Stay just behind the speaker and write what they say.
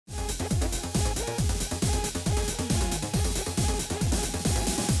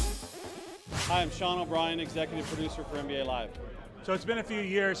Hi, I'm Sean O'Brien, executive producer for NBA Live. So it's been a few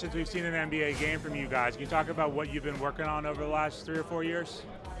years since we've seen an NBA game from you guys. Can you talk about what you've been working on over the last 3 or 4 years?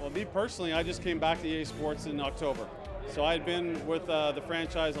 Well, me personally, I just came back to EA Sports in October. So I had been with the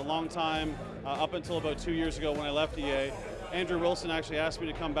franchise a long time, up until about 2 years ago when I left EA. Andrew Wilson actually asked me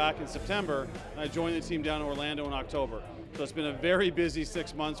to come back in September, and I joined the team down in Orlando in October. So it's been a very busy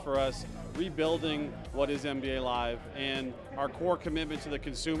 6 months for us, rebuilding what is NBA Live and our core commitment to the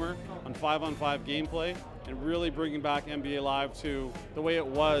consumer on 5-on-5 gameplay, and really bringing back NBA Live to the way it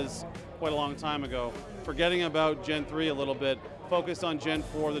was quite a long time ago. Forgetting about Gen 3 a little bit, focused on Gen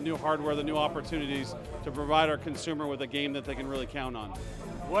 4, the new hardware, the new opportunities to provide our consumer with a game that they can really count on.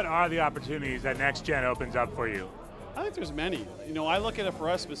 What are the opportunities that next gen opens up for you? I think there's many. You know, I look at it for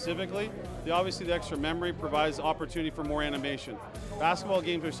us specifically, obviously the extra memory provides opportunity for more animation. Basketball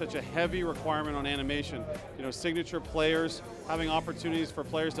games are such a heavy requirement on animation. You know, signature players, having opportunities for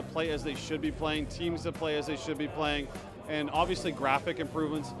players to play as they should be playing, teams to play as they should be playing, and obviously graphic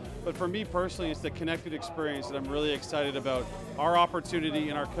improvements. But for me personally, it's the connected experience that I'm really excited about. Our opportunity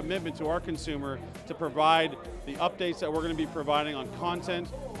and our commitment to our consumer to provide the updates that we're going to be providing on content,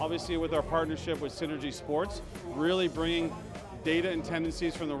 obviously with our partnership with Synergy Sports, really bringing data and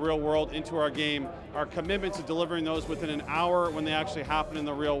tendencies from the real world into our game, our commitment to delivering those within an hour when they actually happen in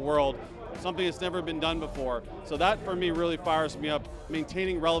the real world, something that's never been done before. So that for me really fires me up,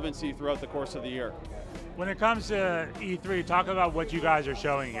 maintaining relevancy throughout the course of the year. When it comes to E3, talk about what you guys are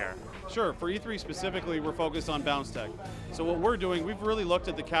showing here. Sure, for E3 specifically, we're focused on bounce tech. So what we're doing, we've really looked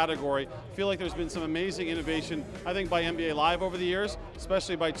at the category, feel like there's been some amazing innovation, I think by NBA Live over the years,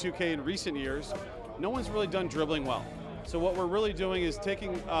 especially by 2K in recent years. No one's really done dribbling well. So what we're really doing is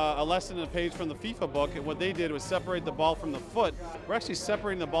taking a lesson and a page from the FIFA book, and what they did was separate the ball from the foot. We're actually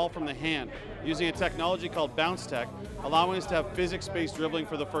separating the ball from the hand, using a technology called bounce tech, allowing us to have physics-based dribbling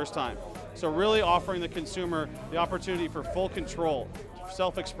for the first time. So really offering the consumer the opportunity for full control,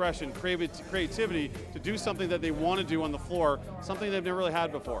 self-expression, creativity to do something that they want to do on the floor, something they've never really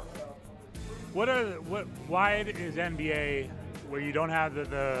had before. Why is NBA, where you don't have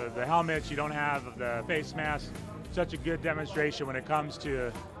the helmets, you don't have the face masks, such a good demonstration when it comes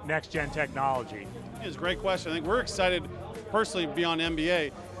to next-gen technology? It's a great question. I think we're excited personally beyond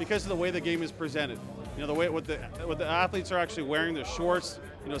NBA because of the way the game is presented. You know, the way what the athletes are actually wearing, their shorts,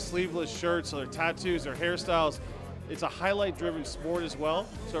 you know, sleeveless shirts, their tattoos, their hairstyles. It's a highlight-driven sport as well,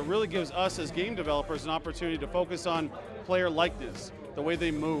 so it really gives us as game developers an opportunity to focus on player likeness, the way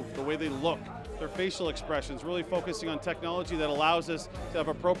they move, the way they look, their facial expressions, really focusing on technology that allows us to have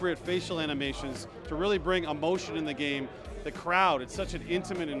appropriate facial animations to really bring emotion in the game. The crowd, it's such an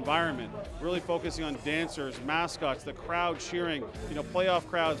intimate environment, really focusing on dancers, mascots, the crowd cheering, you know, playoff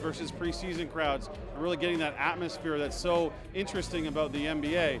crowds versus preseason crowds, and really getting that atmosphere that's so interesting about the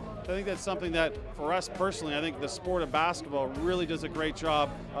NBA. I think that's something that, for us personally, I think the sport of basketball really does a great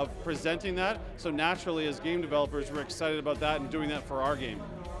job of presenting that, so naturally as game developers, we're excited about that and doing that for our game.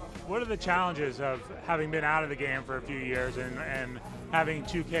 What are the challenges of having been out of the game for a few years and having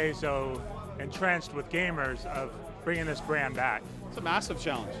 2K so entrenched with gamers of bringing this brand back? It's a massive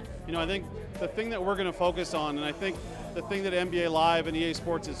challenge. You know, I think the thing that we're going to focus on, and I think the thing that NBA Live and EA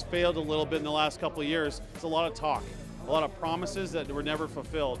Sports has failed a little bit in the last couple of years, is a lot of talk, a lot of promises that were never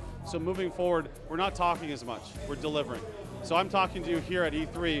fulfilled. So moving forward, we're not talking as much, we're delivering. So I'm talking to you here at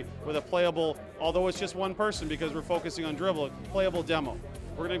E3 with a playable, although it's just one person because we're focusing on dribble, playable demo.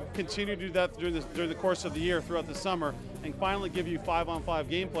 We're going to continue to do that during the course of the year, throughout the summer, and finally give you 5-on-5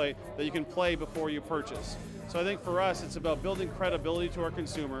 gameplay that you can play before you purchase. So I think for us, it's about building credibility to our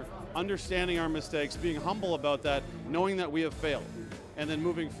consumer, understanding our mistakes, being humble about that, knowing that we have failed, and then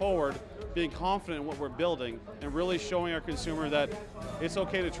moving forward, being confident in what we're building, and really showing our consumer that it's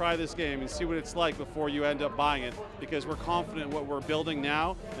okay to try this game and see what it's like before you end up buying it, because we're confident in what we're building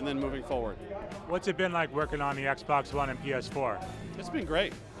now and then moving forward. What's it been like working on the Xbox One and PS4? It's been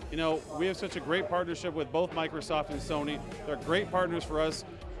great. You know, we have such a great partnership with both Microsoft and Sony. They're great partners for us,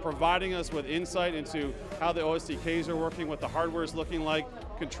 providing us with insight into how the OSDKs are working, what the hardware is looking like,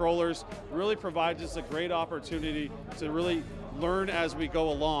 controllers, really provides us a great opportunity to really learn as we go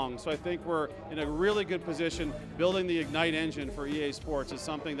along. So I think we're in a really good position. Building the Ignite engine for EA Sports is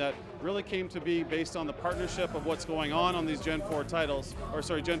something that really came to be based on the partnership of what's going on these Gen 4 titles, or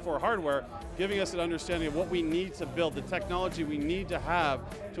sorry, Gen 4 hardware, giving us an understanding of what we need to build, the technology we need to have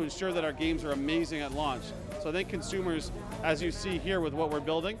to ensure that our games are amazing at launch. So I think consumers, as you see here with what we're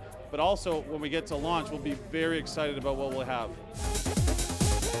building, but also when we get to launch, we'll be very excited about what we'll have.